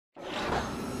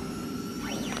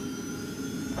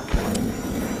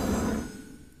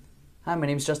Hi, my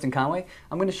name is Justin Conway.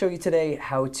 I'm going to show you today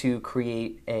how to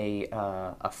create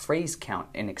a phrase count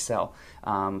in Excel.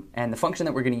 And the function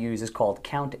that we're going to use is called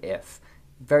COUNTIF.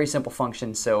 Very simple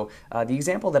function. So the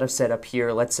example that I've set up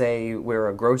here, let's say we're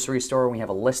a grocery store and we have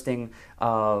a listing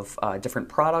of different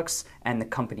products and the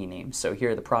company names. So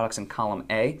here are the products in column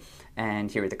A,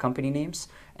 and here are the company names.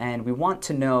 And we want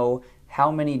to know how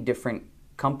many different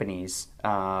companies,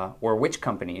 or which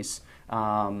companies,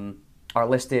 are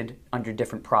listed under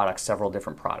different products, several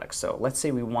different products. So let's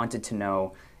say we wanted to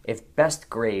know if Best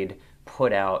Grade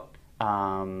put out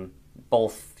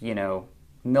both,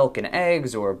 milk and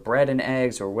eggs or bread and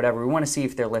eggs or whatever. We want to see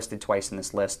if they're listed twice in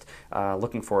this list,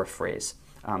 looking for a phrase.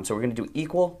 So we're going to do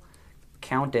equal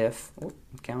COUNTIF,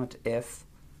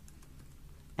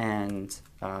 and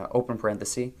open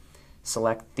parenthesis,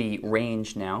 select the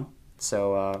range now.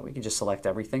 So we can just select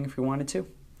everything if we wanted to,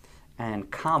 and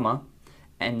comma.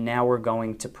 And now we're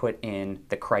going to put in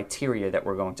the criteria that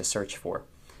we're going to search for.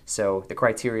 So the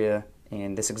criteria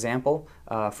in this example,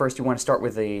 first you want to start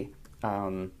with a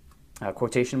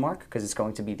quotation mark because it's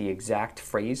going to be the exact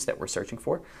phrase that we're searching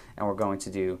for. And we're going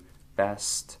to do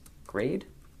best grade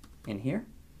in here,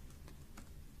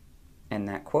 and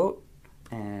that quote,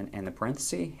 and the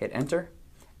parenthesis, hit enter.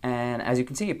 And as you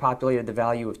can see, it populated the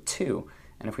value of 2.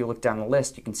 And if we look down the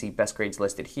list, you can see best grades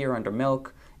listed here under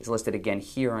milk, is listed again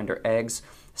here under eggs.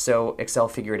 So Excel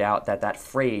figured out that that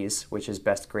phrase, which is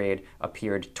best grade,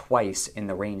 appeared twice in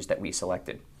the range that we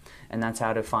selected. And that's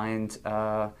how to find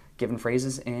given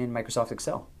phrases in Microsoft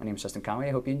Excel. My name is Justin Conway.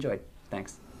 I hope you enjoyed.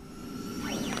 Thanks.